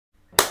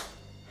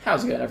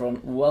How's it going,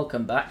 everyone?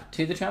 Welcome back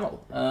to the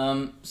channel.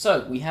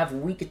 So we have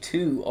week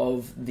 2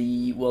 of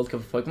the World Cup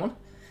of Pokemon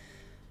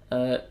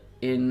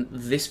in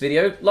this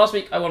video. Last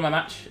week I won my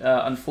match.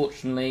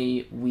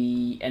 Unfortunately,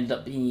 we ended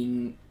up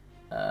being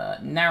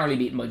narrowly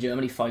beaten by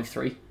Germany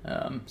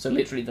 5-3. So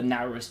literally the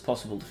narrowest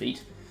possible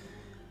defeat.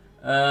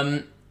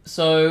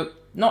 So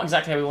not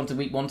exactly how we wanted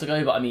week 1 to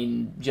go, but I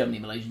mean Germany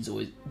and Malaysia is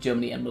always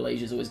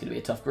going to be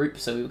a tough group.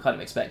 So we were kind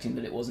of expecting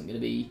that it wasn't going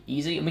to be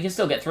easy, and we can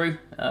still get through.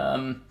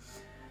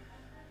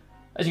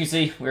 As you can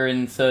see, we're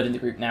in 3rd in the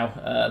group now,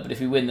 but if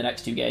we win the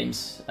next 2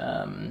 games,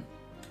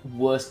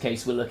 worst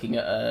case we're looking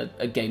at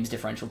a games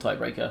differential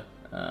tiebreaker.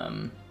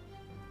 And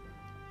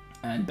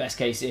best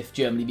case, if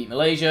Germany beat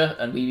Malaysia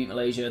and we beat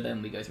Malaysia,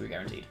 then we go through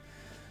guaranteed.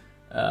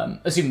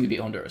 Assuming we beat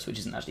Honduras, which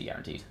isn't actually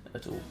guaranteed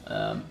at all.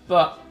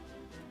 But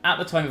at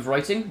the time of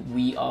writing,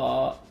 we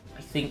are,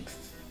 I think,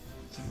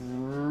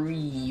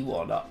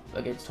 3-1 up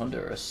against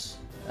Honduras.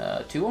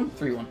 2-1?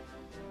 3-1.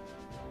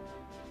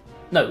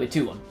 No, we're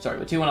 2-1. Sorry,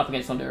 we're 2-1 up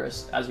against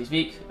Honduras as we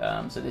speak.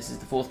 So this is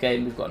the 4th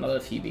game. We've got another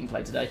few being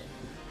played today.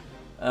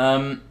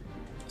 So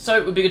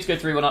it would be good to go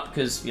 3-1 up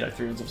because, you know,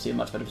 3-1's obviously a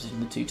much better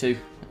position than 2-2.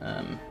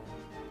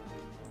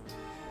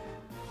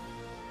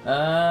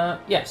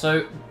 Yeah,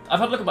 so I've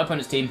had a look at my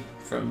opponent's team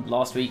from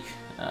last week.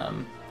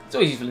 It's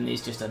always useful in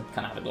these just to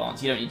kind of have a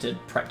glance. You don't need to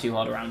prep too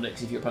hard around it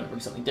because if your opponent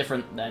brings something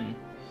different, then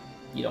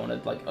you don't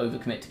want to like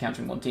overcommit to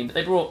countering one team. But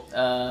they brought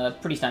a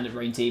pretty standard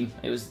rain team.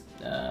 It was...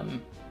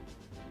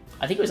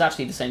 I think it was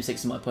actually the same 6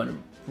 as my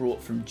opponent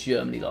brought from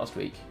Germany last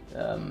week.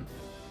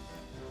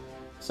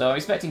 So I'm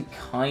expecting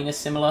kind of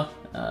similar,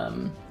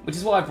 which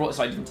is why I brought a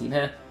slightly different team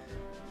here.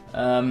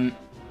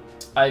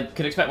 I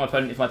could expect my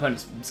opponent, if my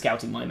opponent's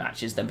scouting my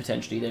matches, then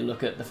potentially they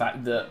look at the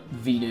fact that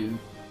Venu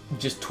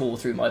just tore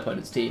through my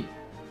opponent's team.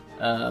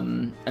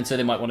 And so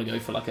they might want to go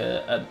for like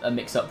a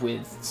mix-up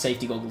with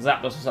Safety Goggles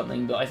Zapdos or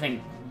something, but I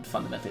think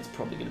fundamentally it's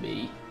probably going to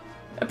be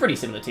a pretty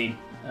similar team.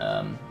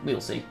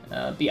 We'll see.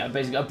 But yeah,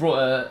 basically I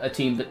brought a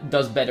team that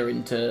does better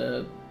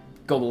into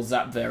Goggle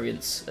Zap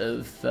variants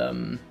of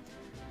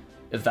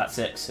that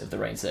 6, of the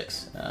Rain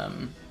 6.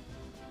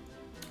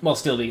 While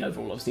still being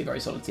overall obviously a very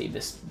solid team,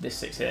 this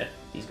 6 here,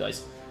 these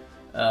guys.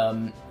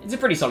 It's a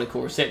pretty solid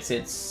core of 6.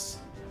 It's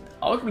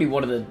arguably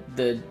one of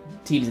the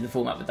teams in the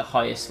format with the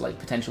highest like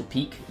potential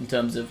peak in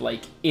terms of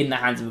like in the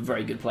hands of a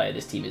very good player.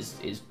 This team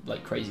is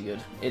like crazy good.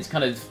 It's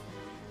kind of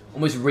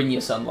almost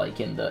Rinya-like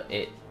in that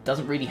it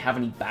doesn't really have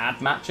any bad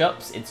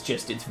matchups. It's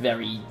just it's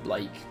very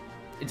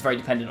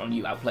dependent on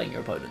you outplaying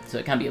your opponent, so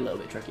it can be a little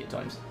bit tricky at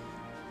times.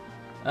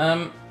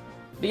 But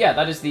yeah,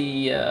 that is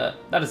the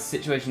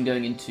situation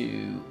going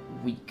into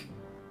week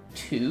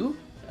 2.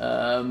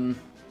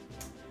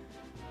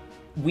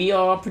 We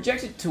are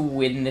projected to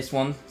win this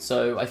one,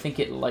 so I think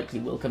it likely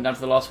will come down to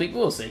the last week.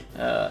 We'll see.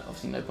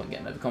 Obviously, no point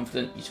getting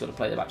overconfident. You just got to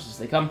play the matches as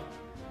they come.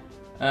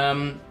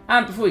 And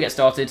before we get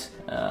started.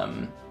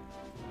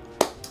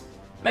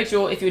 Make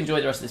sure, if you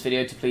enjoyed the rest of this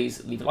video, to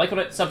please leave a like on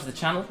it, sub to the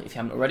channel if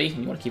you haven't already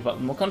and you want to keep up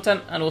with more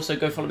content, and also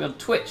go follow me on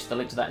Twitch. The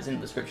link to that is in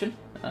the description.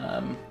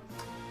 And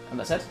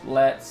that said,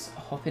 let's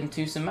hop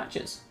into some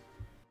matches.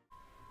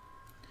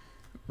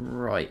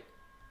 Right.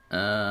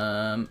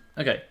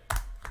 Okay.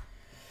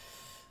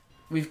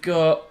 We've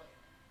got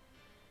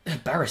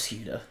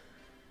Barraskewda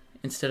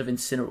instead of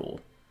Incineroar.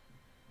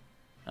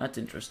 That's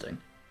interesting.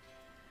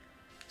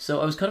 So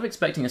I was kind of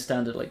expecting a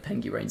standard like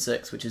Pengy Rain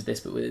 6, which is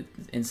this, but with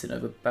Instant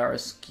over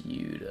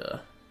Barraskewda.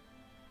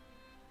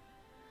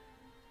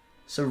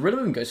 So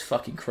Rillaboom goes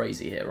fucking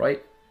crazy here,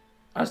 right?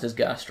 As does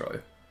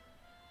Gastro.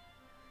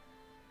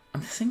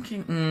 I'm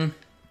thinking,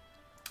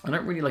 I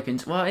don't really like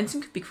Instant. Well,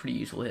 Instant could be pretty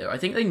useful here. I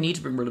think they need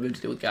to bring Rillaboom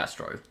to deal with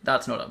Gastro.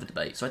 That's not up for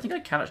debate. So I think I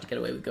can actually get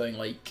away with going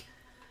like...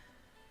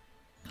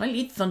 Can I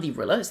lead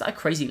Thunderilla? Is that a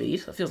crazy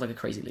lead? That feels like a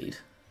crazy lead.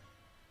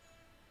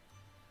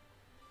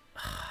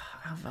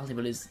 How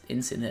valuable is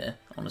Incin here,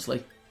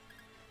 honestly?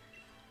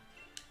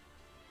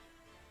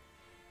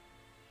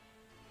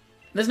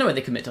 There's no way they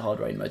commit to hard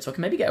rain mode, so I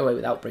can maybe get away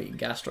without bringing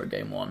Gastro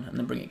game 1 and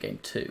then bring it game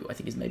 2. I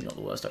think is maybe not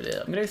the worst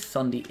idea. I'm going to go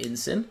Thundy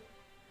Incin,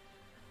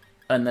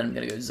 and then I'm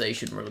going to go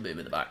Zacian Rillaboom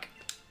in the back.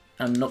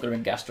 I'm not going to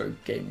bring Gastro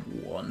game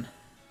 1.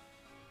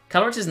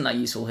 Calyrex isn't that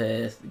useful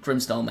here.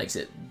 Grimmsnarl makes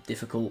it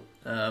difficult.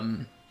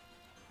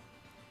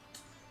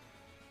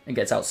 It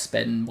gets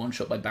outspent,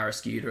 one-shot by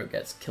Barraskewda, it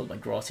gets killed by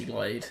Grassy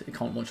Glide. It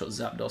can't one-shot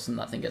Zapdos, and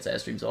that thing gets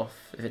Airstreams off.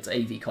 If it's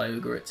AV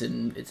Kyogre,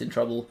 it's in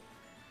trouble.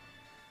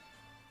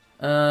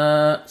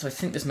 So I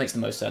think this makes the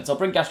most sense. I'll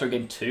bring Gastro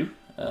game 2.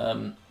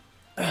 I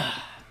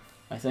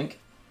think.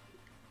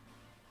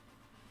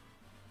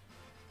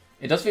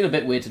 It does feel a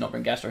bit weird to not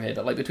bring Gastro here,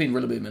 but like between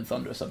Rillaboom and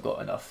Thundurus, I've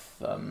got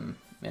enough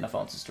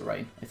answers to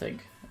Rain, I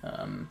think.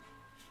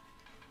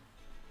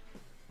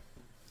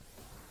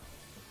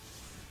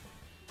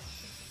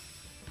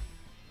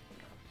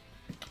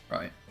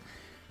 Right.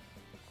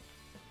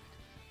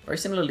 Very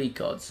similar lead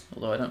cards,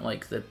 although I don't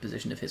like the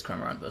position of his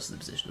Cramorant versus the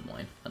position of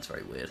mine. That's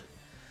very weird.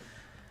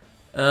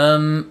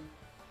 What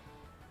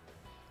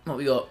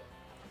we got?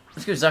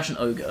 Let's go Zacian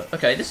Ogre.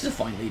 Okay, this is a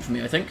fine lead for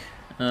me, I think.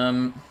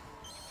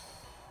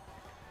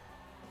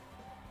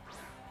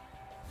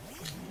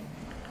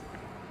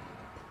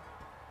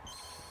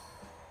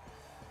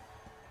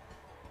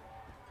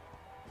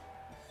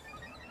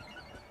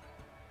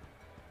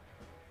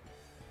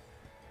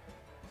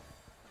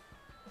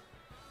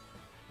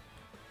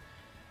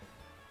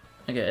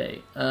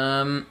 Okay.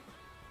 I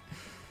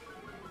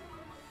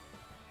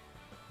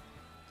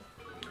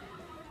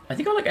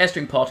think I like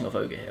Airstream parting off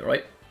Ogre here,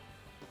 right?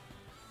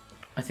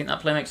 I think that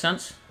play makes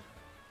sense.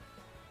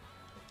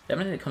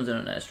 Definitely that comes in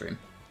an Airstream.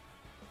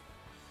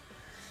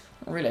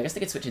 Not really, I guess they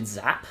could switch in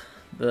Zap,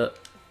 but...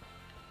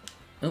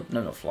 Oh,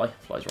 no, not Fly.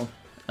 Fly's wrong.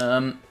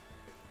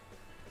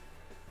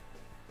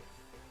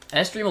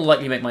 Airstream will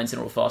likely make my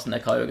Incineroar fast in their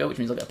Kyogre, which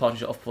means I'll get a parting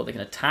shot off before they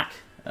can attack.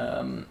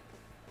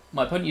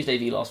 My opponent used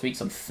AV last week,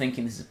 so I'm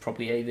thinking this is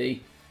probably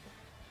AV.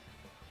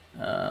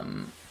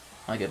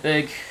 I get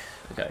big.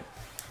 Okay,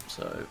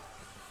 so...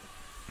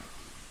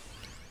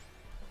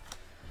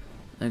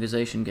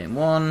 Negazation game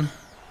 1.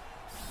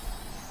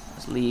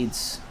 That's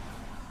leads.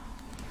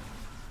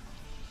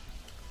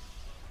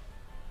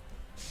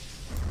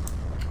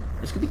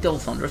 This could be double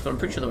Thunderous, but I'm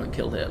pretty sure they won't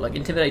kill here. Like,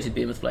 Intimidated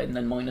Behemoth Blade and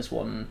then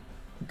 -1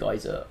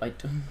 Geyser.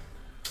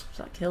 Does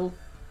that kill?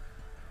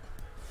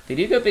 They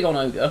do go big on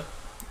Ogre.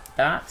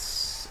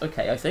 That's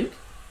okay, I think.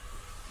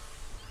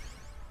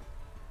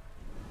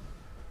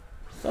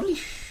 Thundy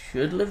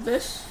should live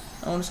this,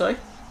 I want to say.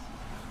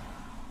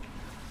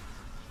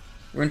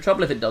 We're in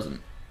trouble if it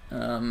doesn't.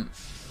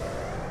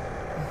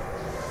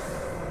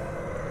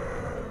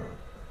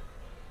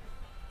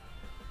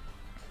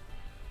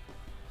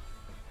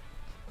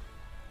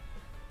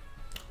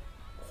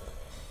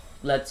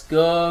 Let's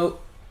go.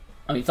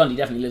 I mean, Thundy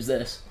definitely lives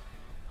this.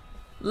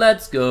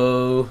 Let's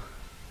go.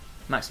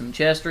 Maximum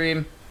Chair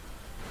Stream.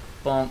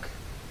 Bonk.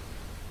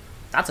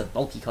 That's a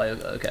bulky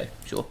Kyogre. Okay,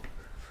 sure.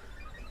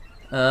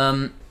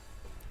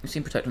 We've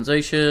seen Protect on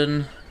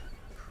Zacian.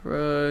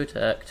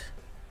 Protect.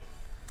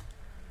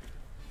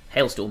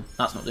 Hailstorm.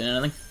 That's not doing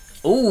anything.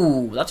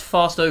 Ooh, that's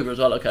fast Ogre as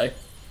well. Okay.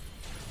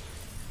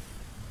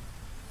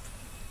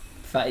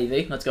 Fat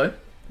EV. Let's go.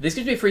 This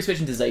gives me a free switch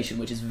into Zacian,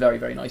 which is very,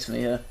 very nice for me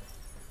here.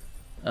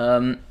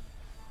 I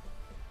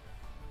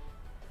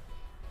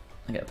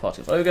get a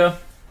party of Ogre.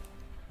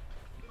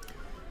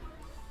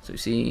 So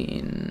we've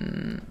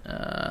seen...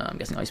 I'm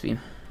guessing Ice Beam.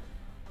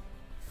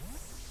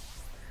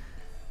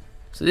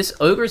 So this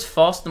Ogre is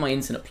faster than my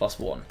Instant at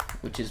 +1,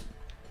 which is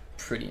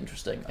pretty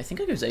interesting. I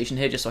think I go Zacian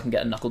here just so I can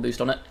get a Knuckle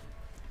boost on it.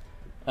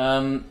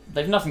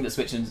 They've nothing that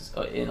switches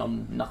in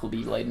on Knuckle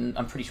Beyblade, and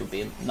I'm pretty sure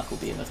Knuckle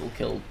Behemoth will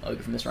kill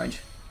Ogre from this range.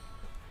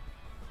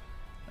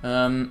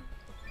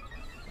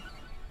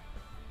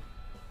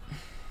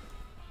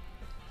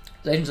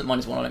 Zacian's at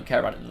 -1, I don't care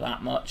about it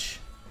that much.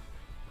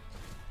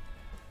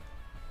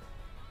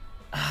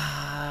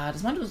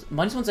 Does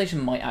 -1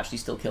 Zacian might actually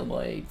still kill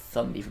my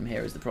Thundy from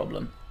here is the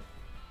problem.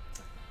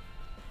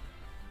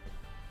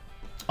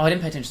 Oh, I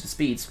didn't pay attention to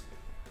speeds.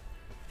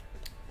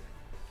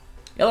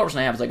 The other option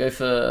I have is I go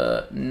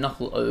for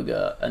Knuckle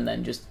Ogre and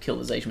then just kill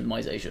the Zacian with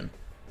my Zacian.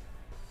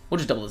 Or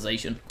just double the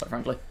Zacian, quite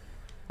frankly.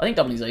 I think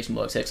doubling Zacian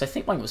works here, because I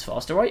think mine was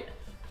faster, right?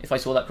 If I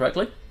saw that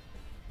correctly.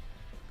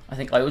 I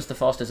think I was the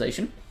faster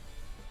Zacian.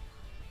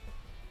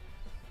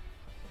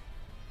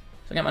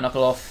 So I get my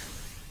Knuckle off.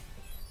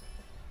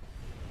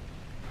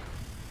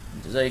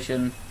 Into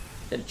Zacian.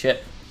 Get a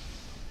chip.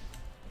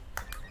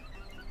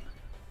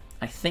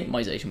 I think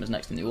my Zacian was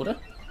next in the order.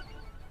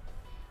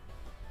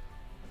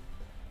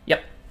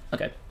 Yep,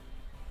 okay.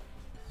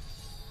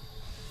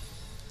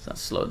 So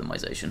that's slower than my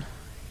Zacian.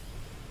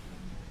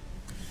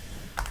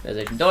 Their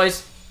Zacian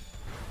dies.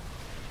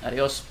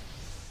 Adios.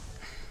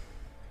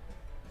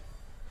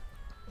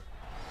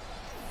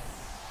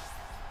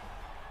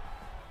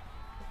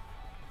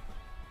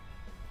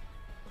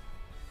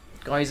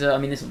 Geyser, I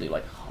mean this will do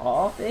like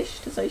half-ish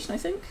to Zacian, I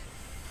think.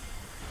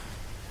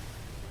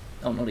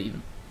 Oh, not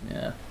even.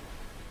 Yeah.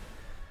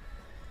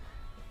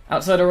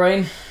 Outside of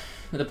rain,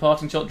 with a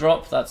parting shot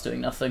drop, that's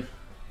doing nothing.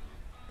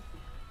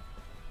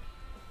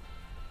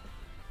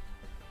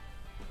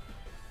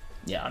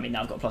 Yeah, I mean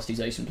now I've got +2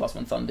 Zacian,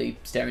 +1 Thundy,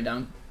 staring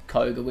down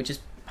Kyogre, which is...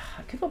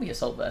 I could probably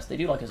Assault Vest. They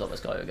do like Assault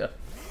Vest Kyogre.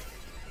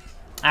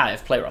 Ah, I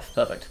have Play Rough.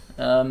 Perfect.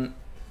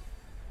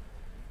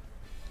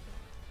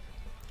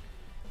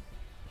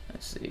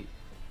 Let's see.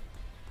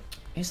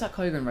 Is that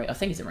Kyogre in range? I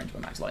think it's in range by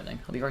Max Lightning.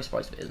 I'll be very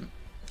surprised if it isn't.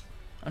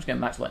 I'm just going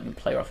Max Lightning and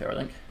Play Rough here, I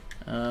think.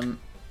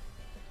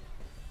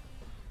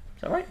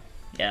 Is that right?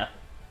 Yeah.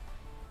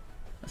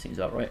 That seems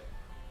about right.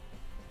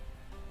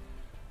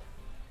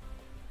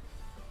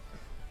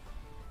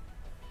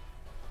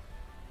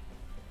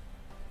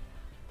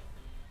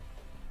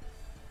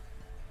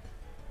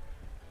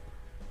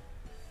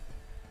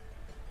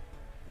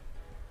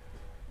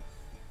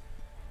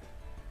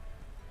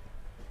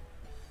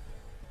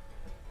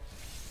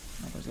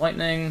 That was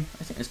Lightning.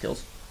 I think this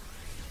kills.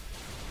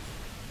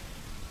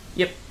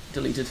 Yep,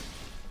 deleted.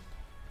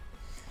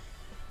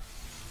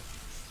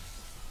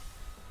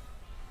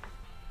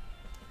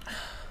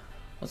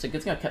 That's a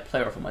good thing I kept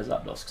Play Rough on my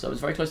Zapdos, because I was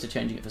very close to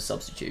changing it for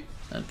Substitute,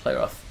 and Play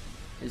Rough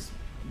is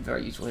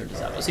very useful here to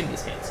Zapdos. Assuming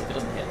this hits. If it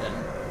doesn't hit, then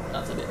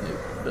that's a bit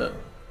moot.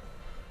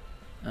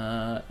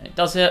 But it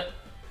does hit.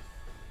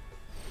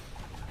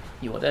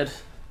 You are dead.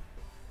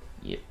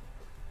 Yep.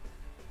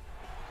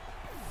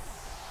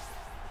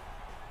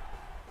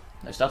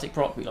 No static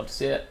proc, we love to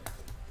see it.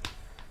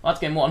 Well, that's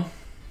game 1.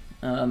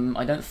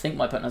 I don't think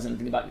my opponent has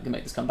anything back that can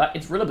make this come back.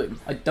 It's Rillaboom.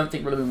 I don't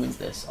think Rillaboom wins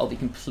this. I'll be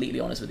completely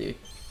honest with you.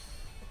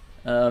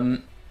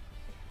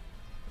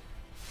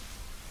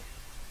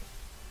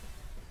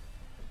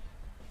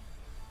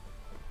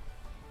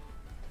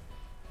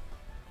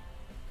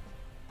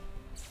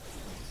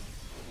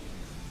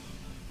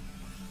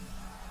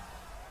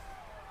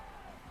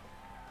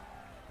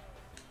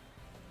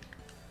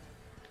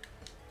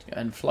 Go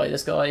ahead and fly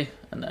this guy,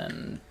 and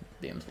then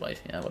Beam's Blade.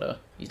 Yeah, whatever.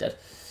 He's dead.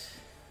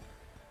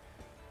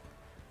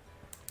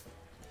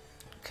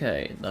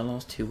 Okay, the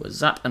last two were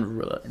Zap and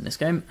Rilla in this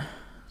game.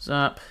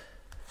 Zap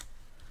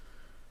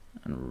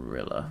and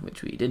Rilla,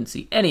 which we didn't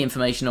see any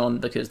information on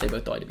because they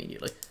both died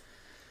immediately.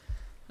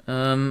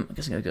 I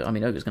guess Ogre's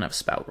going to have a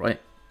Spout, right?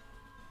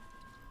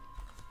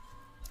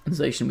 In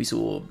Zacian, we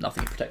saw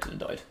nothing protected and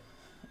died.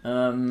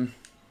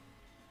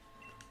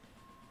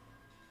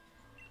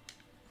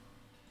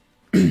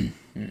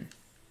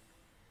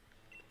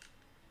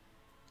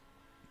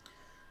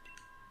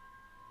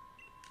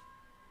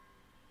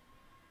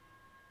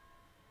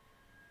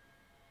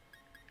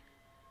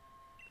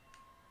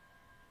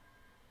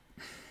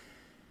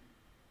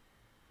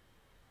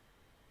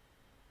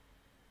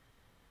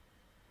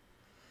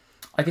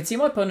 I could see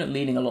my opponent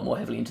leaning a lot more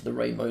heavily into the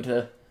rain mode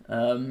here.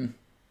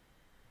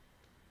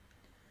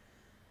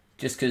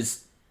 Just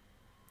because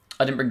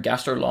I didn't bring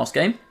Gastro last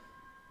game.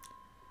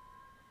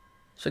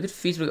 So I could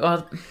feasibly...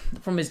 Oh, the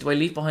problem is, do I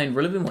leave behind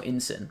Rillaboom or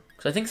Incin?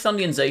 Because I think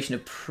Thundy and Zacian are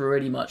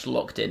pretty much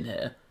locked in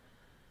here.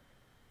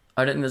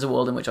 I don't think there's a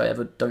world in which I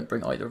ever don't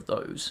bring either of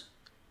those.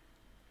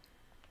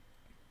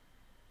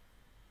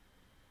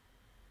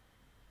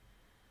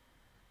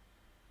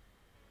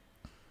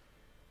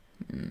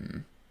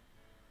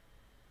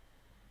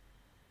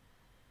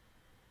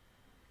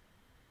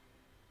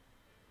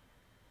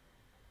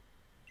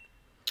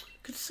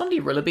 Could Thundy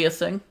Rilla be a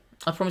thing?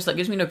 I promise that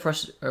gives me no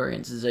pressure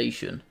against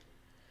Zacian.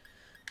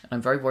 I'm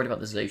very worried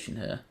about the Zacian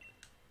here.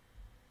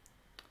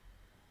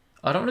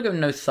 I don't want to go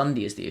no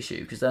Thundy is the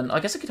issue, because then I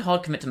guess I could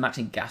hard commit to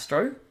maxing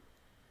Gastro.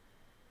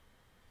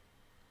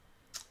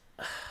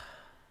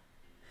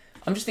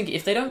 I'm just thinking,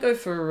 if they don't go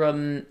for,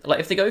 like,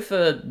 if they go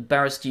for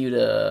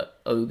Barraskewda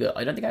Ogre,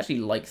 I don't think I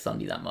actually like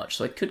Thundy that much,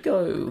 so I could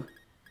go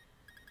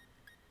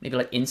maybe,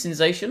 like,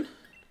 Incinzation.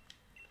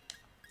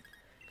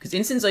 Because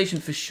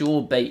Incinzation for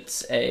sure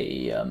baits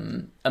a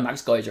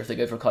Max Geyser if they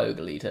go for a Kyogre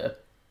lead here.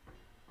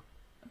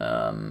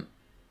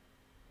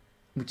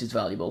 Which is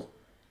valuable.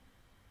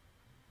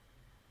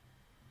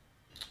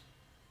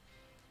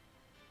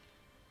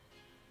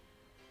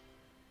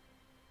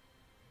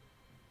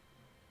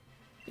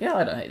 Yeah,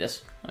 I don't hate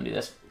this. I'll do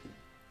this.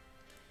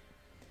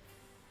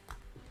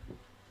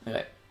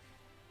 Okay.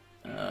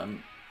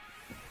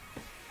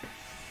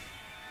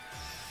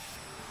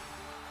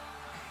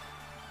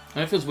 I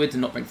know it feels weird to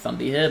not bring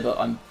Thundy here, but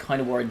I'm kind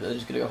of worried that they're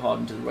just going to go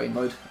hard into the rain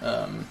mode.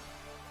 And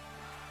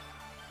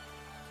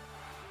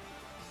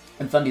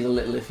Thundy's a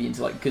little iffy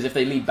into, like, because if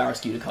they lead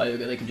Barraskewda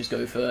Kyogre, they can just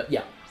go for...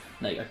 Yeah,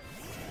 there you go.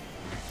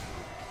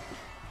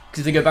 Because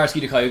if they go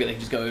Barraskewda Kyogre, they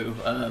can just go,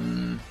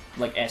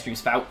 like, Airstream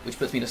Spout, which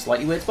puts me in a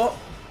slightly weird spot.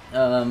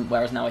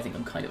 Whereas now I think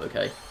I'm kind of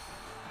okay.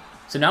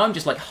 So now I'm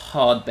just, like,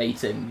 hard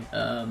baiting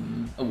a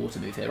water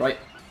move here, right?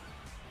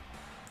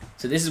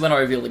 So this is when I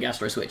reveal the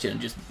Gastro switch in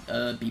and just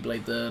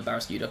B-Blade the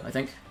Barraskewda, I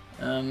think.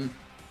 I'm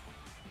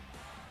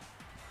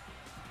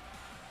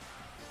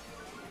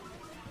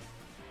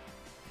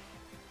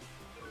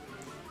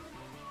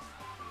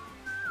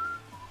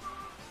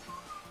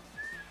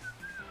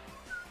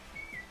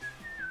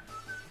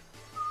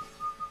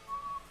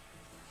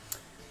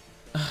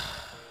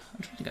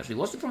trying to think actually,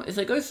 what's the problem? If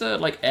they go for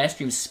like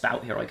Airstream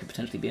Spout here, I could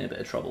potentially be in a bit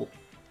of trouble.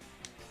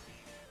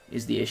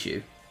 Is the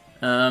issue.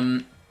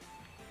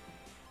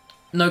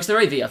 No, because they're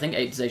AV. I think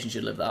 8 Zacian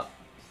should live that.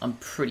 I'm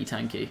pretty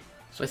tanky.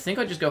 So I think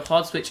I just go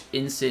hard switch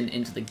Incin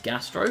into the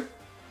Gastro.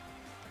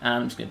 And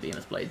I'm just going to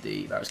Behemoth Blade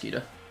the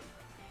Barraskewda.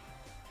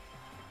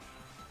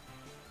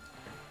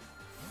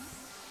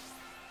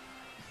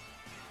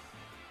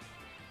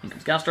 Here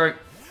comes Gastro.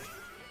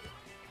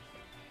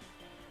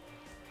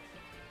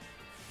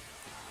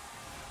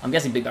 I'm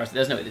guessing Big Barraskewda.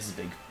 There's no way this is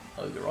Big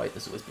Ogre, right?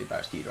 This is always Big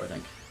Barraskewda, I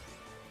think.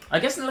 I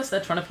guess unless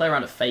they're trying to play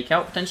around a Fake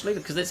Out, potentially,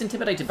 because it's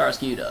Intimidated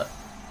Barraskewda.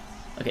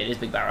 Okay, it is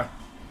Big Barra.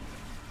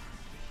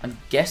 I'm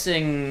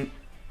guessing...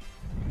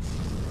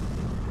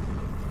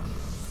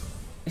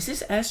 Is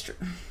this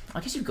Airstream?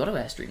 I guess you've got to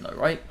Airstream though,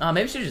 right?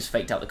 Maybe I should have just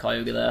faked out the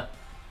Kyogre there.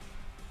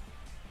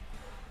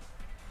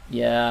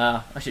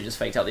 Yeah, I should have just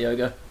faked out the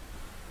Ogre.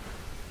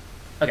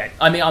 Okay,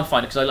 I mean, I'm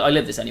fine, because I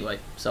live this anyway,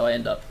 so I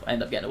end up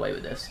getting away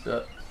with this,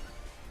 but...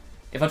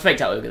 If I'd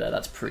faked out Ogre there,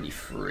 that's pretty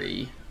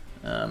free.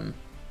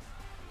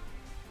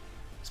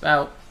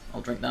 Spout.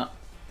 I'll drink that.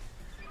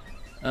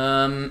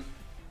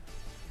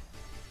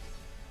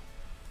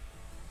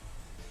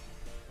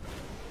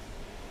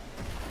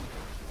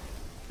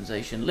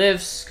 Zacian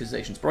lives, because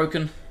Zacian's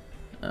broken.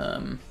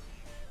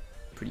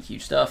 Pretty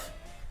huge stuff.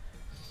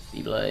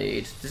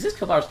 B-Blade. Does this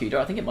kill Barraskewda?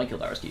 I think it might kill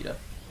Barraskewda.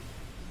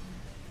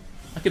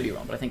 I could be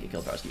wrong, but I think it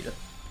killed Barraskewda.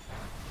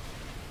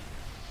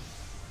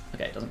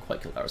 Okay, it doesn't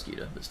quite kill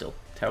Barraskewda, but still,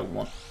 terrible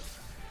one.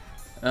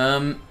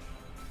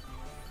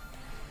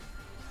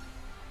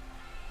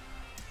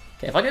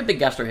 Okay, if I go Big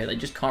Gastro here, they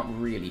just can't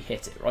really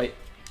hit it, right?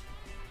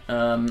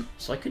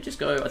 So I could just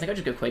go... I think I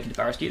just go Quake into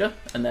Barraskewda,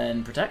 and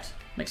then Protect.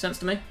 Makes sense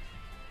to me.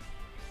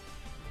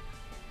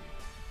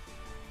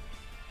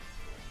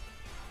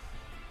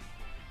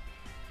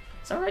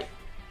 Is that right?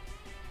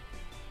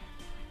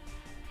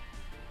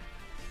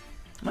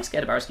 Am I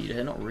scared of Barraskewda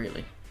here? Not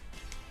really.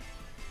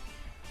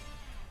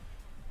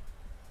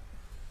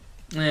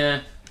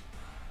 Yeah.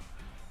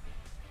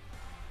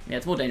 Yeah,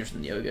 it's more dangerous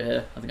than the Ogre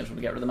here. I think I just want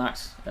to get rid of the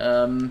max.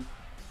 Don't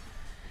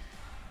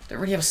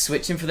really have a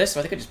switch in for this, so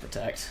I think I just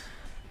Protect.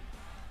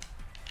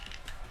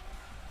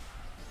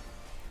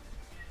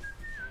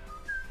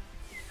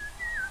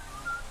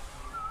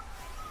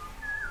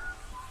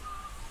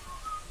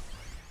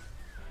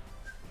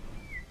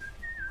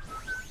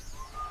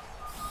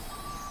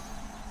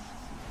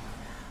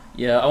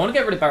 Yeah, I want to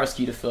get rid of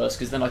Barraskewda first,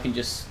 because then I can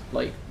just,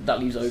 like, that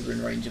leaves Ogre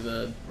in range of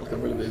a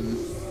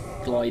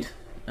Rillaboom glide.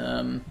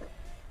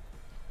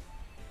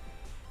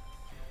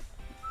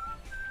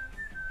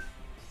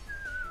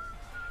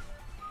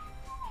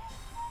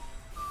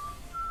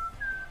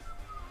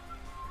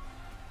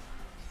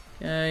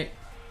 Okay.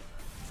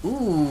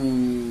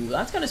 Ooh,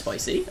 that's kind of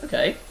spicy.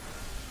 Okay.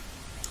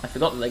 I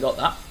forgot that they got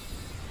that.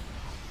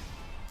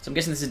 So I'm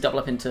guessing this is double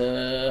up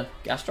into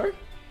Gastro?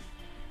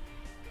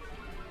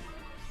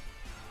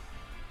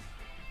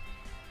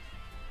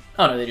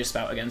 Oh no, they just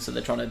spout again, so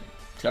they're trying to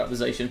clear up the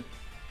Zacian.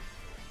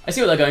 I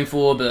see what they're going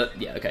for, but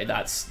yeah, okay,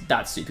 that's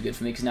super good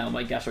for me, because now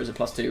my Gastro is a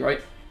 +2,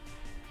 right?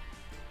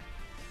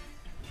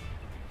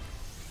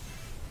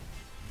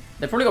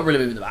 They've probably got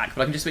Rillaboom in the back,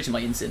 but I can just switch in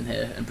my Incin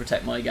here and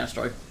protect my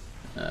Gastro,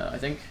 I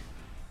think.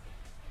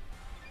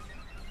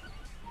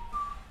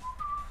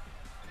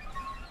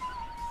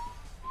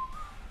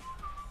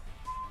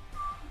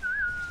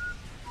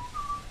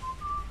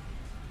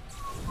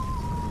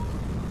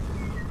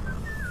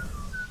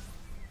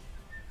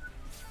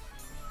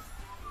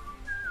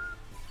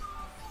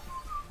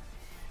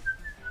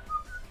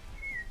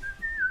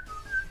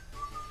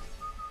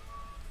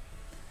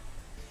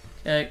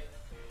 Okay,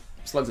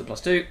 Slug's at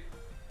 +2.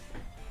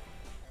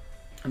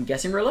 I'm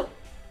guessing Rilla?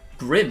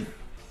 Grim.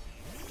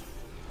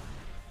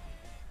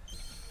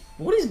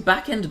 What is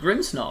back-end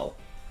Grimmsnarl?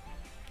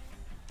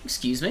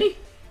 Excuse me?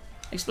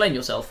 Explain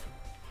yourself.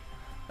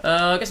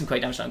 I guess some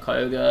Quake damage down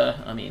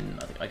Kyogre. I mean,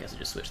 I guess I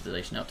just switched the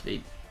Zacian out to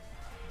be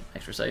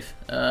extra safe.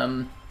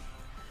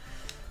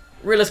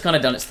 Rilla's kind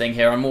of done its thing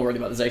here. I'm more worried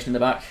about the Zacian in the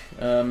back.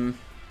 I'm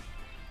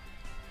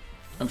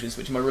just going to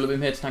switch my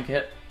Rillaboom here to tank a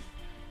hit.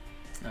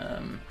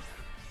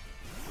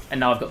 And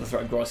now I've got the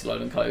threat of Grassy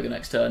Load on Kyogre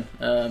next turn.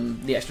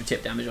 The extra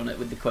tip damage on it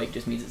with the Quake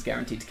just means it's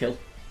guaranteed to kill.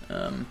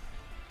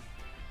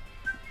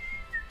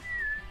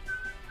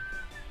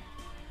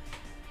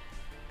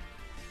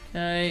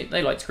 Okay,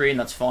 they light screen,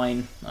 that's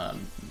fine.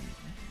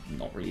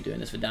 Not really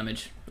doing this for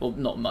damage. Or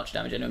not much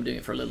damage, I know I'm doing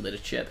it for a little bit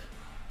of chip.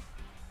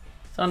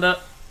 Thunder.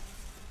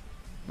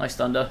 Nice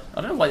Thunder.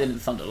 I don't know why they didn't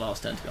Thunder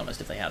last turn, to be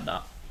honest, if they had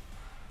that.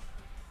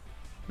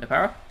 No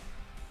para?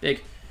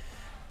 Big.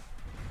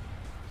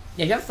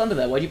 Yeah, you have Thunder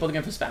there. Why do you bother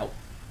going for Spout?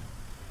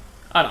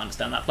 I don't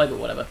understand that play, but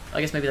whatever. I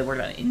guess maybe they're worried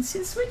about an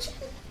Incin switching?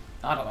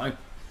 I don't know.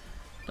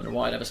 Don't know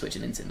why I'd ever switch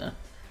an Incin there.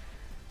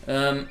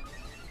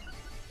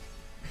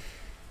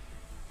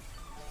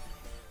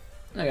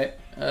 Okay.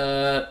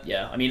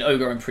 Yeah, I mean,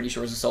 Ogre I'm pretty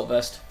sure is Assault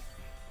Vest.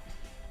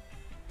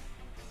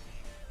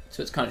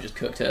 So it's kind of just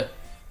cooked here.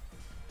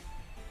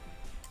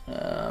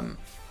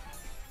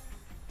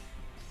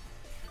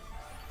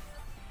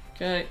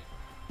 Okay.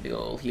 Big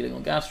ol' healing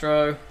on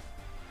Gastro.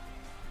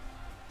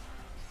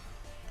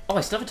 Oh,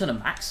 I still have a ton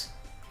of max.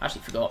 I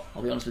actually forgot,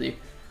 I'll be honest with you.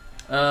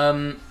 No,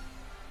 I'm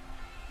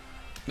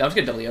just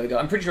going to double the Ogre.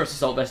 I'm pretty sure it's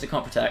Assault Vest, it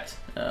can't protect.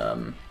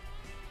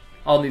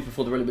 I'll move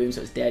before the Rillaboom, so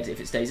it's dead if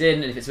it stays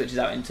in, and if it switches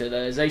out into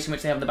the Zacian,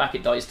 which they have in the back,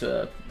 it dies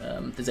to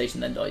the Zacian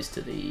then dies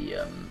to the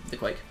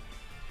Quake.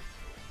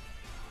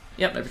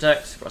 Yep, no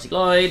protect. Grassy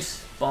Glide.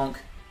 Bonk.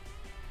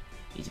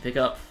 Easy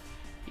pickup.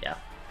 Yeah.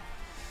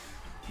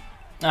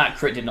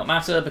 Crit did not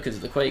matter because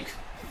of the Quake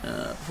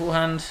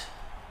beforehand.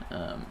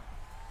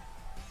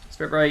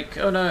 Spirit Break.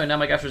 Oh no, now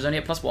my Gastro is only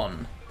at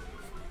 +1.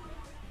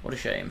 What a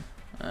shame.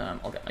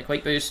 I'll get my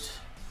Quake Boost.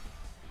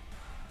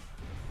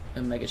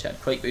 Omega Chad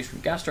Quake Boost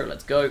from Gastro,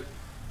 let's go.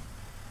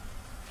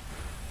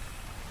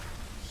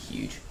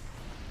 Huge.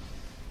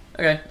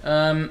 Okay,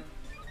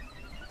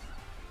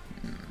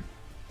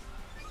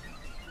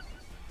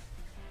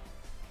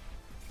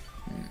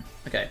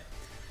 Okay.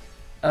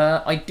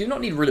 I do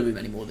not need Rillaboom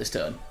anymore this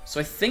turn. So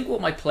I think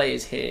what my play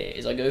is here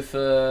is I go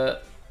for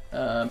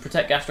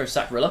Protect Gastro,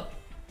 sack Rilla.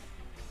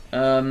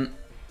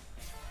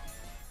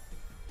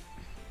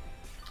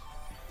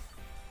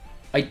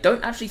 I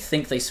don't actually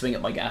think they swing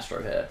at my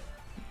Gastro here.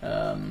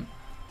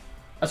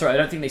 Sorry, I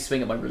don't think they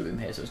swing at my Rillaboom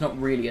here, so it's not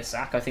really a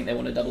sack. I think they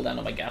want to double down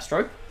on my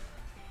Gastro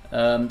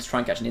to try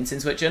and catch an Incin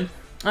switch in.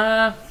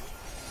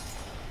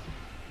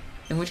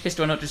 In which case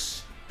do I not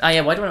just... Ah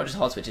yeah, why do I not just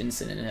hard switch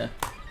Incin in here?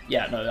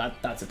 Yeah, no,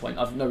 that's the point.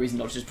 I've no reason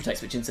not to just protect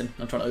switch Instant.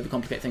 I'm trying to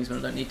overcomplicate things when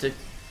I don't need to.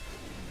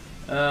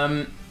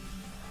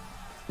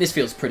 This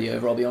feels pretty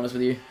over, I'll be honest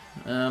with you.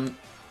 Okay,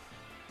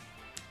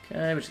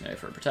 we're just going to go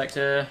for a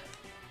protector.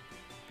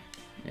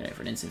 Going to go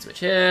for an instant switch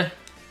here.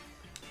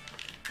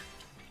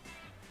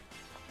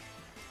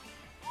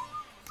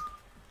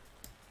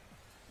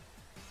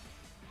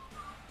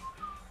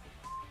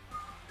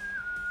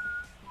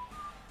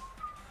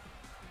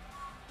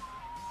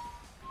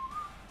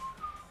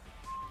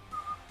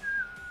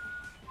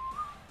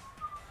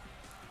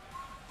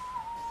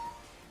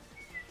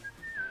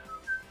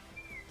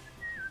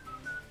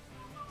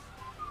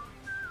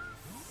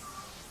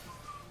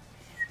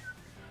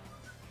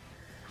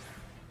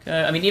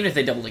 I mean, even if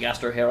they double the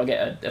Gastro here, I'll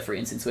get a free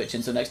instant switch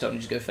in, so next time I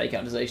just go fake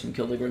Outization,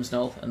 kill the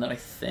Grimmsnarl, and then I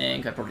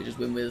think I probably just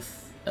win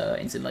with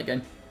instant late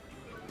game.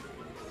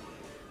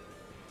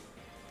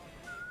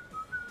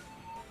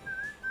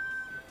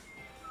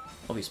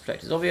 Obvious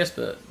protect is obvious,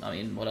 but I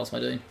mean, what else am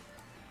I doing?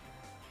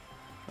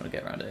 I want to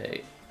get around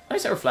a... I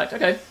say Reflect,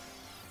 okay.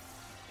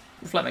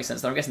 Reflect makes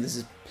sense, though. I'm guessing this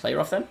is play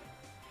rough then?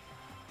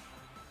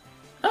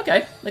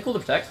 Okay, they call the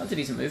protect, that's a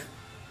decent move.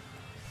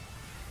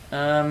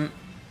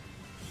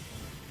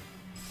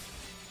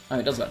 Oh,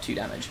 it does about 2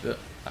 damage, but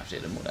actually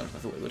it did more damage than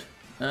I thought it would.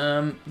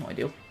 Not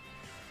ideal.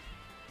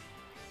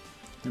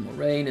 No more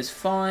rain is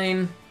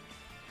fine.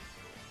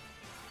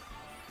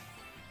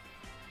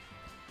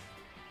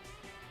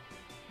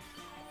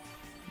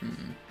 I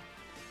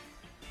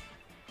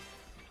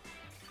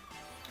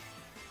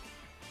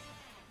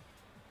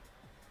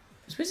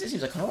suppose it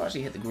seems like I can't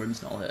actually hit the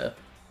Grimmsnarl here.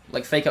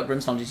 Like, fake out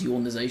Grimmsnarl just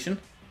Yawnization.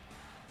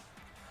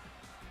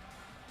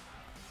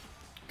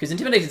 Because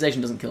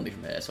Intimidation doesn't kill me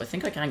from here, so I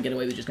think I can get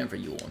away with just going for a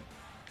Yawn.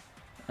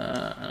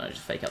 And I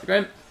just fake out the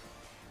Grim.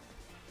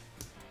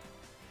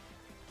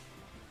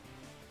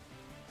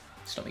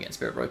 Stop me getting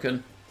Spirit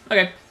Broken.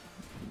 Okay.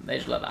 They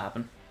just let that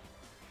happen.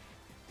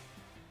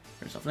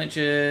 Off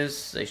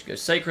Lynches. They should go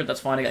Sacred,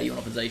 that's fine. I got Yawn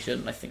off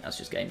Zation. I think that's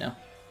just game now.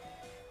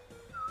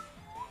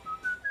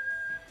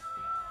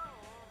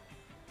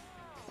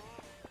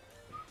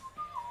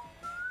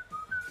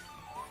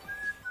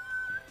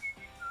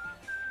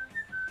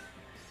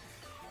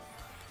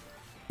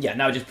 Yeah,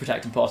 now just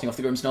protect and passing off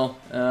the Grimmsnarl.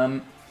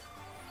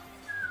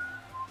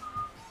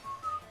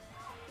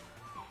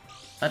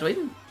 How do I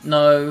even?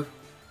 No.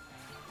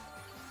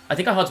 I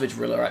think I hard switch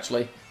Rilla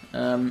actually.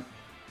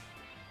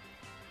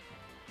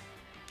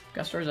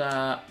 Gastro's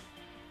at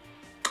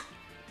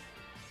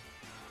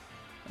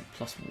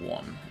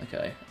 +1.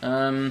 Okay.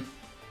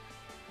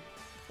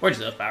 Or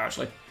just Earth Power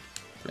actually.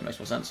 Pretty makes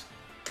more sense.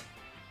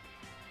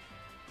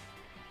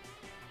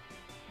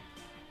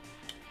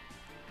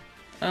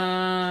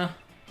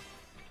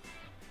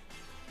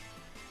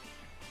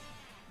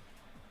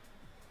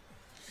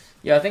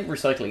 Yeah, I think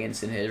recycling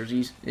instant here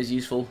is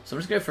useful. So I'm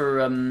just going to go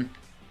for I'm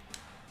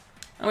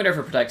gonna go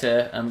for a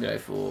protector. I'm gonna go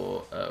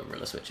for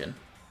Rilla switch in. Is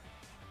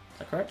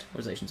that correct?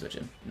 Or is Zation switch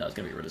in? No, it's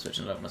gonna be Rilla switch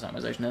in. I don't want to sound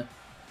my Zation here.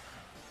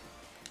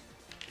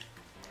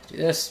 Let's do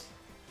this.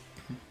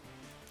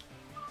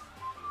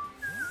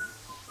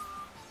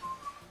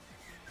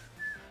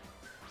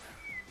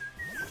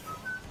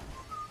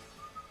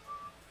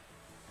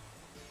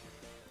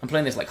 I'm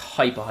playing this like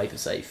hyper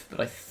safe, but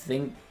I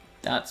think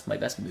that's my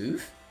best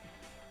move.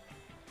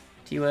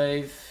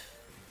 T-Wave.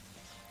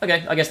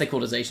 Okay, I guess they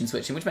call it Zation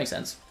switching, which makes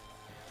sense.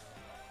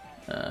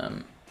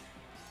 And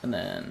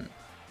then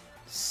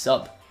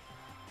sub.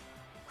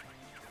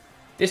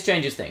 This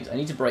changes things. I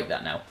need to break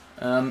that now.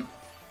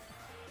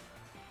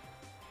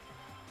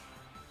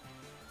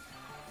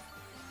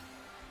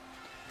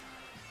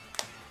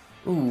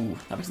 Ooh,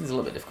 that makes things a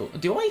little bit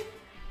difficult. Do I?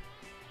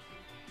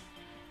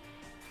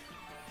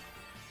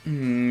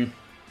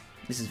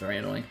 This is very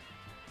annoying.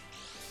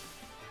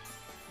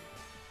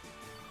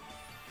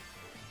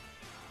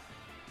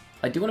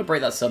 I do want to break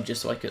that sub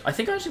just so I could... I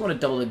think I actually want to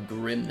double the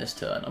Grim this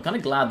turn. I'm kind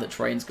of glad that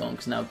Train's gone,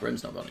 because now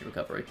Grim's not got any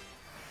recovery.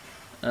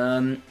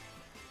 So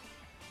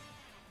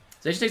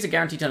she takes a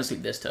guaranteed turn of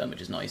sleep this turn, which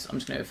is nice. I'm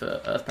just going to go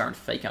for Earth Power and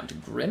fake out to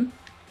Grim.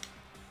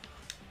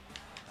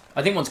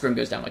 I think once Grim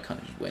goes down, I kind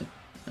of just win.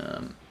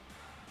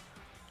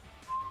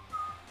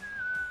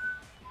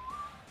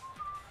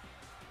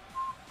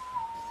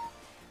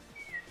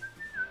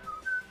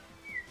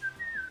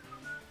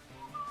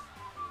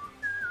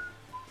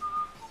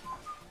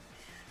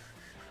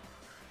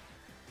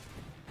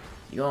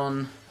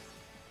 Gone.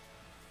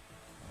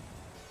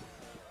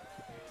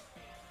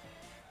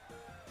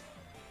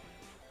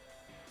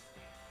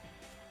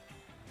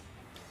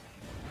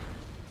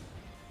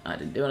 I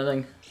didn't do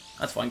anything.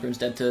 That's fine, Grim's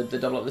dead to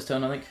double up this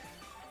turn, I think.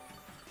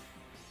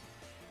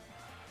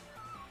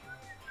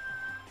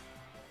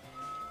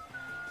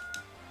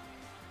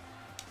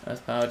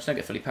 Earth Power, just don't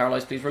get fully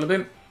paralyzed, please,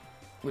 Rillaboom.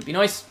 Would be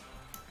nice.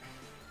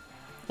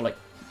 Or like,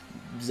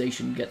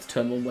 Zation gets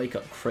turn 1 wake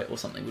up crit or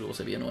something would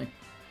also be annoying.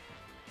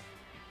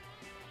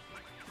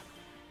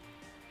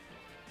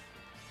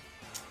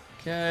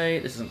 Okay,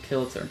 this doesn't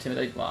kill because they're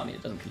intimidated. Well, I mean,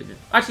 it doesn't kill.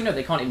 Actually, no,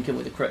 they can't even kill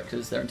with a crit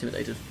because they're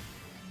intimidated.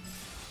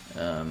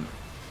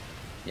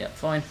 Yeah,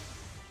 fine.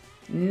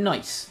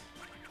 Nice.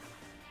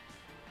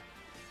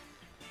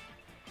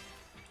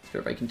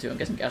 Spirit Break into, I'm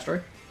guessing,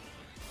 Gastro.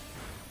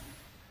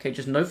 Okay,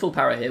 just no full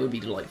power here would be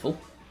delightful.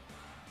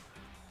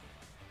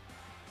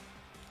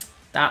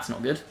 That's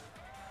not good.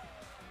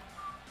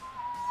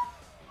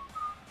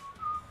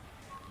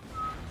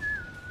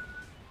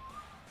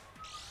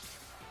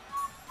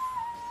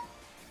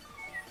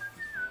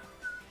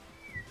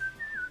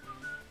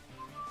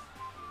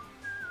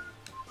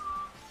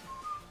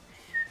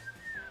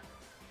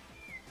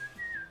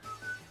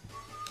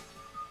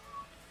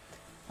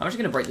 I'm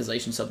actually going to break the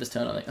Zacian sub this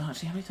turn, I think. Oh,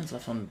 actually, how many turns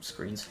left on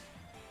screens?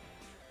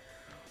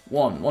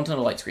 One turn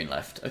of light screen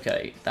left.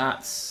 Okay,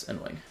 that's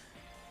annoying.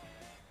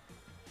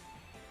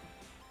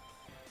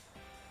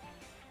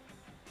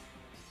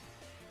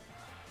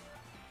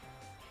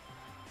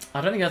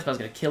 I don't think Earthbound's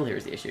going to kill here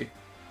is the issue.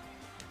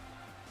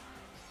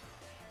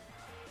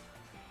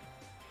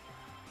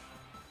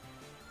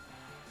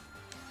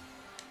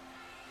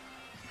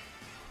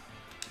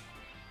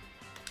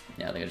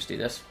 Yeah, I think I'll just do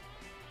this.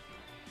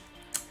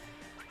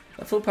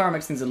 That full power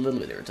makes things a little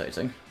bit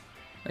irritating.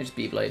 They just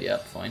B-Blade, yeah,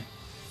 fine.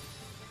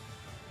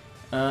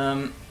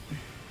 There's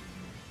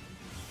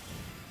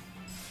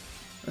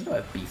no way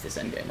to beef this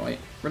endgame, right?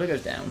 Riddle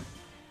goes down.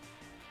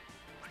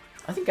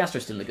 I think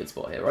Gastro's still in a good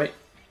spot here, right?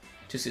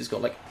 Just it's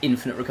got like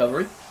infinite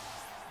recovery.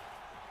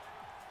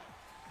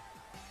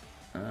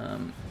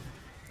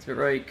 Spirit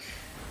Break.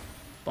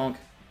 Bonk.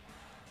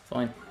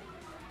 Fine.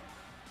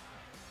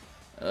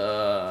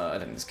 I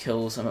don't think this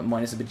kills. I'm at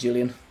minus a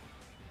bajillion.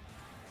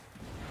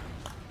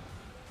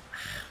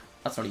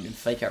 That's not even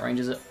fake out range,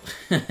 is it?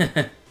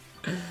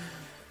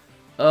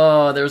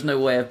 Oh, there's no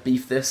way I've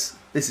beefed this.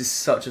 This is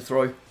such a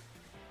throw.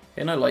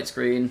 Okay, no light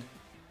screen.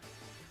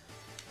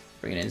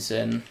 Bring an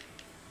Incin.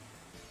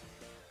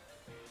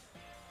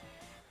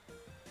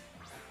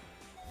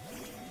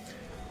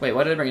 Wait,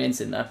 why did I bring an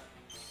Incin there?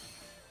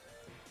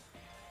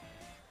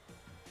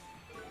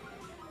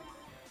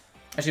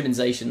 I should have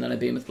been Zacian, then I'd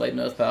be in with Blade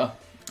and Earth Power.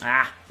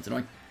 Ah, that's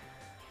annoying.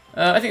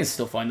 I think it's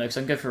still fine though, because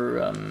I can go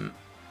for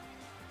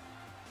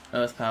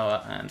Earth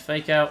Power and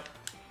Fake Out.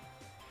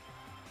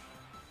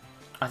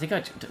 I think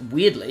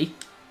weirdly,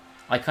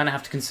 I kind of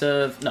have to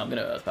conserve... No, I'm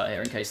going to Earth Power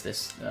here in case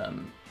this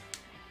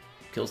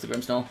kills the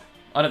Grimmsnarl.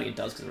 I don't think it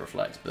does because it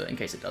reflects, but in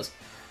case it does.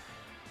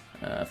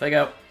 Fake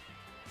Out.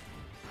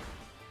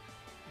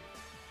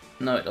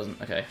 No, it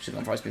doesn't. Okay, should have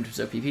gone for Ice Beam to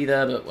preserve PP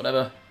there, but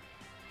whatever.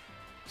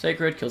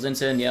 Sacred, kills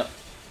Incin, yep.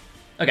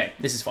 Okay,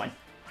 this is fine.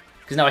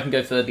 Because now I can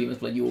go for Beam with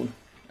Blade Yawn.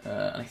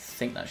 And I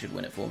think that should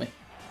win it for me.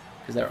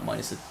 Because they're at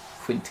minus a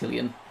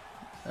quintillion.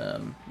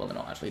 Well, they're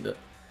not actually, but...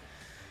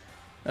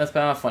 Earth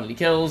Power finally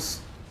kills.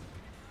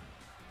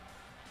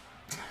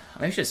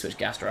 Maybe I should switch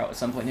Gastro out at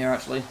some point here,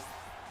 actually.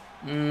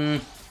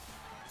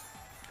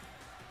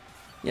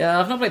 Yeah,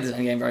 I've not played this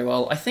endgame very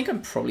well. I think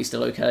I'm probably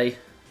still okay.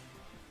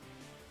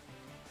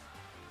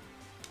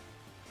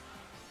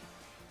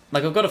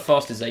 Like, I've got a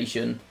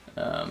fastization.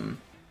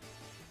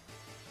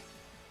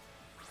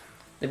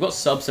 They've got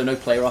sub, so no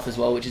player up as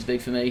well, which is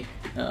big for me.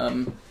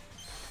 Okay,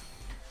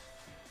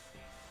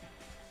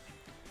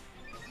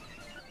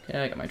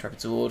 I got my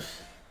Intrepid Sword.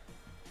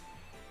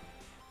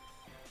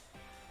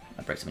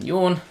 I break some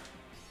Yawn.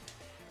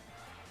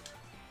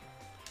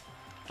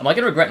 Am I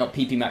going to regret not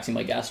PP maxing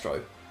my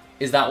Gastro?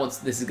 Is that what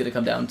this is going to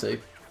come down to?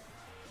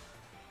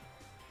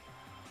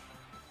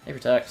 They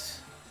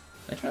protect.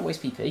 They're trying to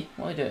waste PP.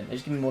 What are they doing? They're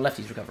just giving me more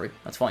lefties recovery.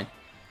 That's fine.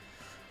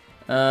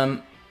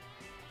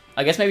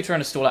 I guess maybe trying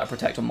to stall out a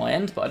protect on my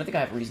end, but I don't think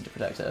I have a reason to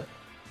protect her.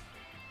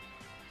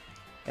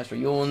 Gastro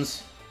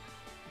Yawns.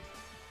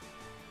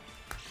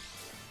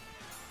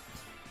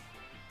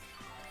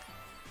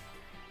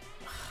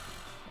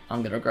 I'm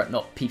going to regret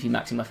not PP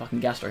maxing my fucking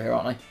Gastro here,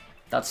 aren't I?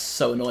 That's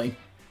so annoying.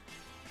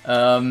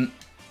 Do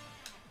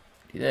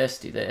this,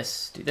 do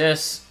this, do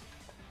this.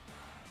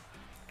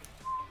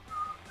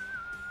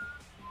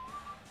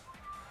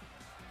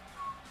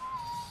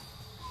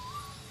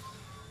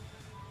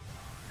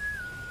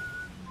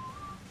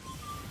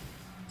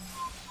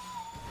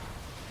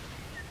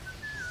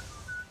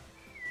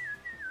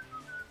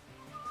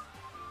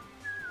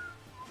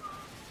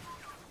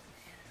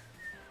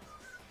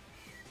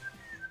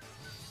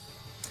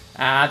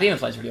 Demon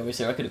Flight's really obvious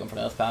here. I could have gone for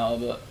an Earth Power,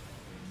 but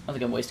I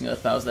think I'm wasting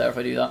Earth Powers there if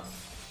I do that.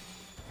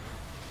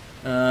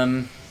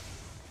 Now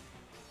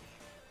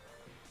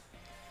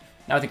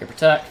I think I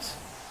protect.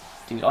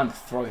 Dude, I'm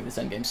throwing this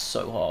endgame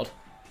so hard.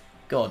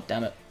 God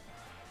damn it.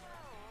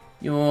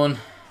 Yawn.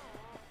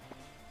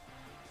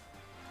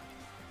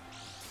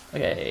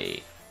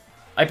 Okay.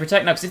 I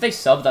protect now, because if they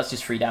sub, that's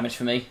just free damage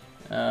for me.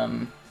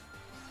 Is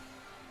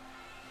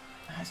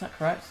that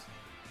correct?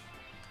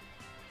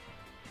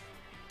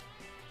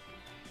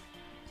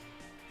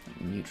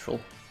 Neutral.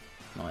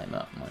 I'm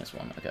at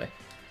 -1, okay.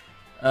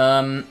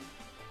 I'm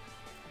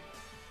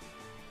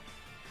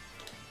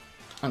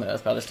going to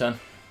Earth Power this turn.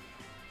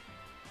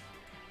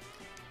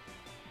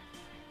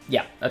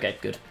 Yeah, okay,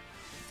 good.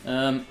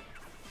 Yeah,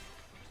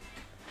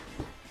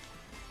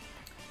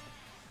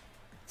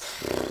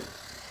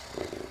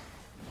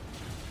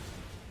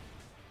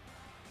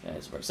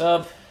 it's break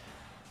sub.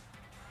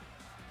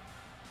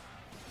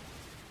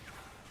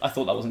 I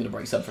thought that wasn't going to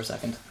break sub for a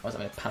second. I was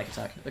having a panic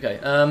attack. Okay,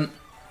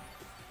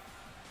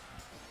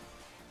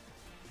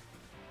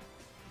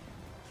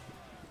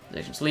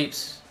 Nation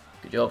sleeps.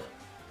 Good job.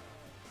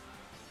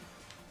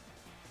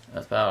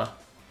 Earth power.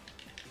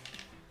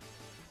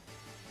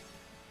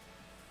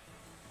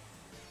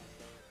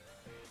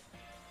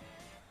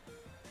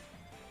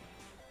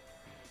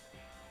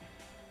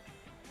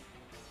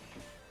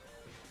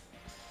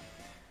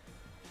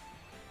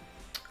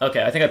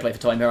 Okay, I think I play for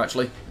time here,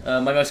 actually. My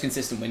most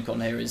consistent win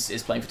con here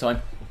is playing for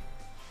time.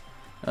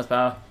 That's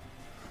power.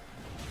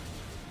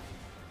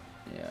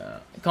 Yeah,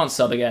 I can't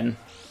sub again.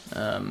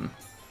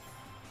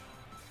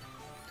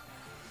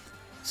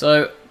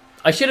 So,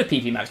 I should have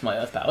PP maxed my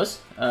Earth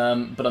powers,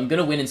 but I'm going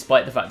to win in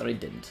spite of the fact that I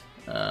didn't.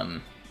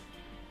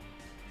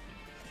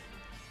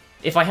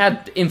 If I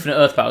had infinite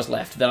Earth powers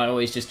left, then I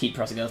always just keep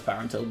pressing Earth power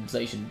until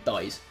Zacian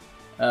dies.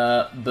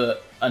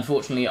 But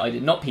unfortunately, I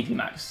did not PP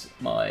max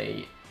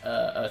my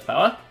Earth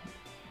power,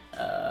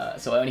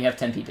 so I only have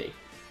 10 PP,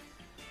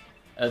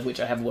 of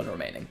which I have 1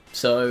 remaining.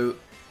 So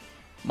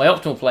my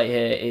optimal play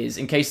here is,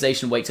 in case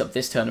Zacian wakes up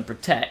this turn and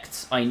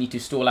protects, I need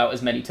to stall out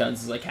as many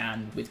turns as I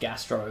can with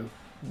Gastro.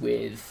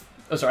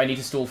 I need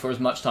to stall for as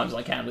much time as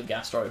I can with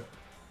Gastro,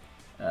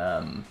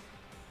 because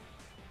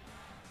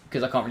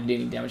I can't really do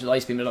any damage with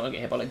Ice Beam. I don't want to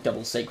get hit by like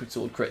double Sacred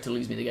Sword crit to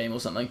lose me the game or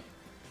something.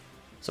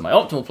 So my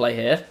optimal play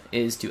here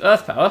is to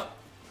Earth power.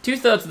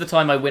 2/3 of the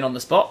time I win on the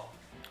spot.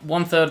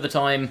 1/3 of the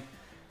time,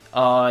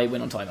 I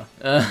win on timer.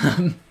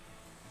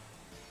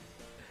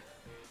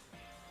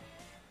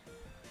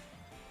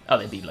 Oh,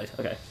 they beat late.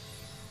 Okay.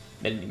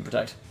 They didn't even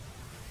protect.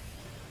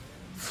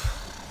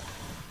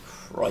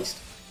 Christ.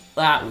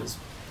 That was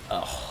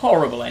a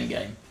horrible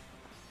endgame.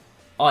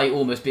 I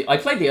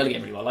played the early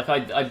game really well. Like,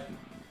 I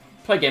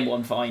played game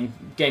 1 fine.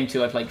 Game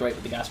 2, I played great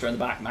with the Gastro in the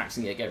back,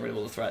 maxing it, getting rid of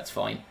all the threats,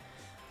 fine.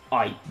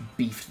 I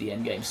beefed the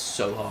endgame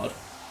so hard.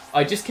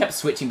 I just kept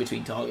switching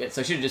between targets.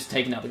 I should have just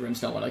taken out the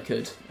Grimmsnarl when I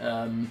could.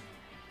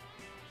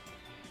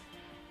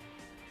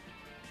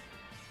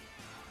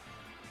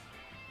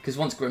 Because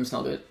once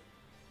Grimmsnarl did...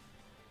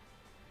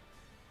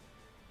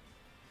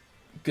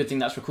 Good thing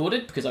that's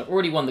recorded, because I've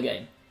already won the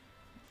game.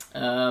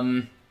 I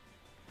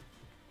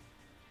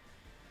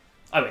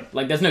win.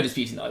 Like, there's no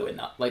disputing that I win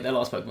that. Like, their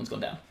last Pokemon's gone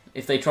down.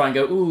 If they try and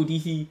go, ooh,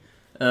 DC,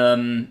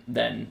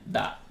 then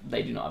that,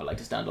 they do not have a leg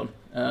to stand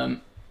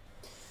on.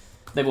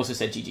 They've also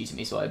said GG to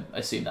me, so I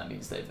assume that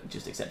means they've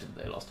just accepted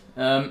that they lost.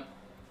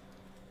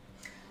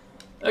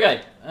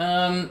 Okay.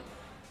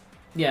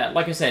 Yeah,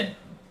 like I said,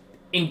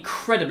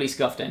 incredibly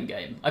scuffed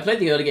endgame. I played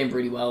the early game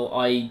really well.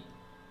 I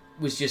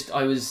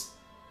was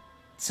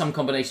some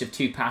combination of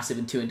too passive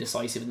and too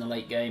indecisive in the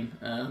late game.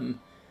 And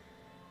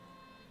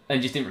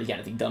just didn't really get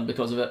anything done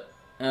because of it.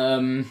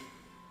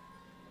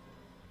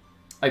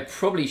 I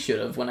probably should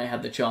have, when I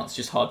had the chance,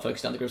 just hard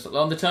focused down the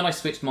Grimmsnarl. On the turn I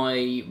switched my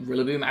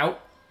Rillaboom out,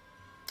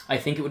 I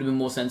think it would have been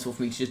more sensible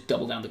for me to just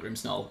double down the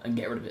Grimmsnarl and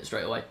get rid of it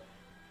straight away.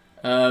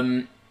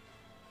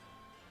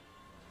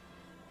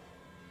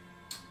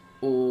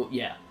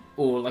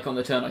 Or like on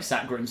the turn I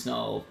sacked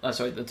Grimmsnarl.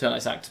 The turn I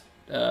sacked.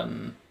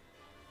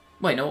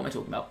 Wait, no, what am I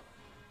talking about?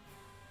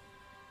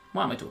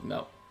 What am I talking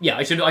about? Yeah,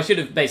 I should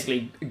have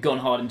basically gone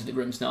hard into the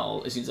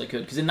Grimmsnarl as soon as I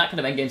could, because in that kind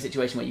of endgame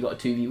situation where you got a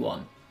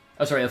 2v1,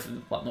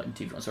 well, not in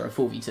 2v1, sorry, a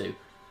 4v2,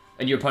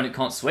 and your opponent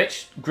can't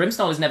switch,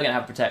 Grimmsnarl is never going to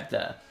have Protect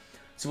there.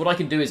 So what I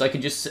can do is I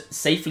can just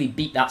safely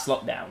beat that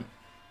slot down,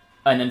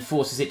 and then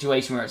force a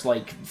situation where it's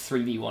like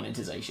 3v1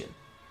 into Zacian,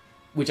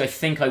 which I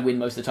think I win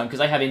most of the time, because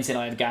I have Instant,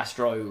 I have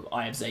Gastro,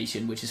 I have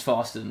Zacian, which is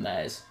faster than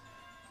theirs.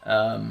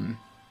 I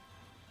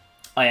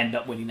end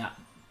up winning that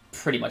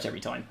pretty much every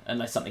time,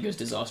 unless something goes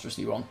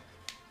disastrously wrong.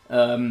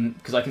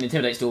 Because I can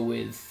Intimidate Stall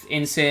with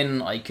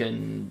Insyn, I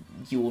can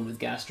Yawn with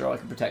Gastro, I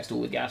can Protect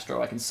Stall with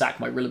Gastro, I can sack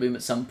my Rillaboom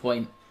at some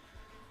point.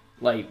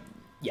 Like,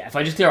 yeah, if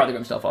I just clear out the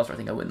Grimmsnarl faster, I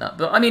think I win that.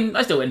 But, I mean,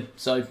 I still win,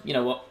 so, you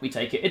know what, we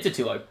take it. It's a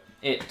 2-0.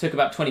 It took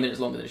about 20 minutes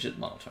longer than it should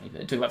have, well, not 20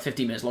 minutes, it took about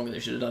 15 minutes longer than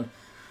it should have done.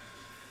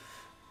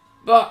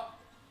 But,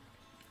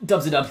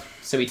 dub's a dub,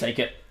 so we take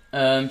it.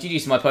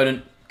 GG's to my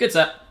opponent, good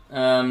set.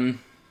 Baroness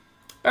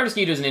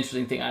Nudo is an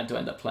interesting thing I had to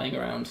end up playing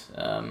around.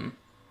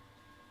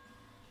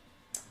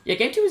 Yeah,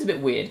 game 2 was a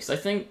bit weird, because I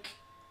think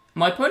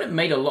my opponent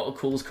made a lot of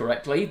calls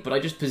correctly, but I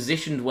just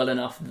positioned well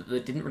enough that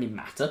it didn't really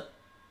matter.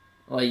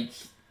 Like,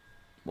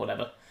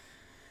 whatever.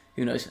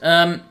 Who knows?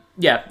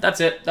 Yeah,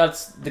 that's it.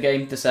 That's the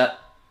game, the set.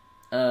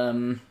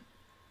 I'm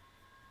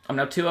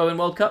now 2-0 in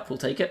World Cup. We'll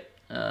take it.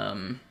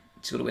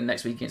 Just got to win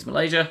next week against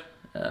Malaysia.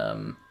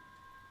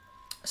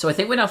 So I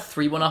think we're now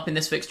 3-1 up in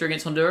this fixture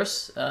against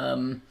Honduras.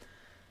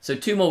 So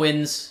 2 more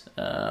wins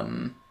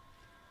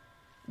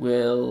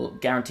will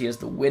guarantee us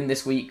the win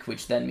this week,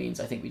 which then means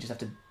I think we just have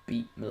to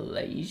beat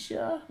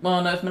Malaysia.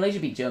 Well, no, if Malaysia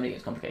beat Germany, it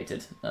gets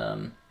complicated.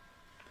 Oh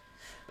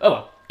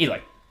well, either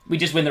way. We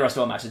just win the rest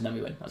of our matches and then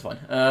we win. That's fine.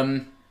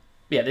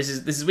 Yeah, this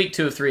is week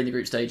 2 of 3 in the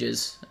group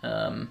stages.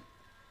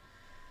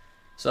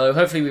 So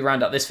hopefully we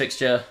round out this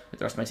fixture with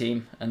the rest of my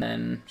team, and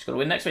then just got to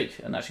win next week,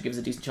 and that should give us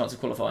a decent chance of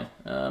qualifying.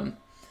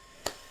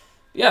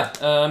 Yeah,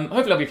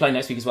 hopefully I'll be playing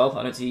next week as well.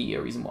 I don't see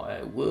a reason why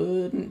I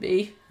wouldn't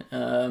be.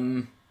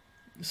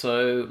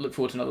 So look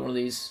forward to another one of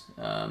these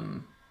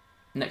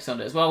next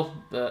Sunday as well.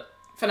 But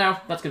for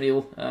now, that's going to be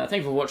all.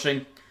 Thank you for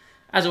watching.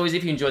 As always,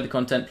 if you enjoyed the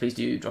content, please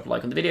do drop a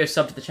like on the video,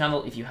 sub to the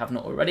channel if you have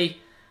not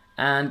already,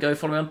 and go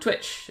follow me on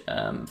Twitch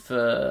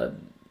for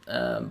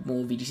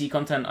more VGC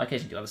content. I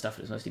occasionally do other stuff,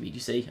 but it's mostly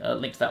VGC.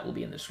 Link to that will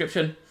be in the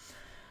description.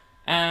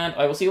 And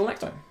I will see you all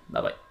next time.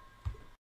 Bye-bye.